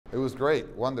It was great,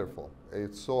 wonderful.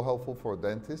 It's so helpful for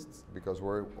dentists because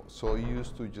we're so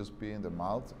used to just being the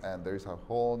mouth, and there's a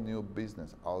whole new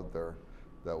business out there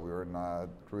that we're not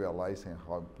realizing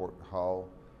how important, how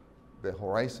the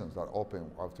horizons are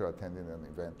open after attending an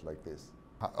event like this.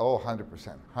 Oh,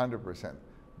 100%, 100%.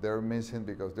 They're missing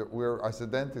because we're, as a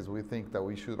dentist, we think that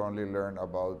we should only learn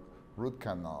about root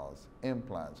canals,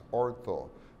 implants, ortho,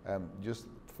 and just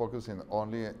focusing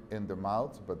only in the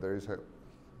mouth, but there is a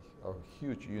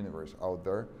huge universe out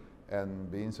there,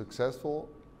 and being successful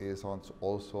is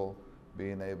also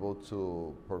being able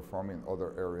to perform in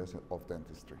other areas of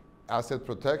dentistry. Asset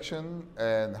protection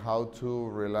and how to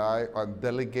rely on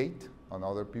delegate on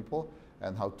other people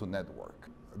and how to network.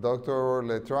 Dr.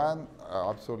 Letran,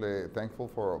 absolutely thankful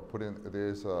for putting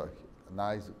this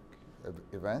nice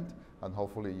event, and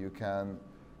hopefully you can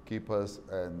keep us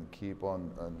and keep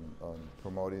on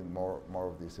promoting more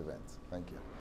of these events. Thank you.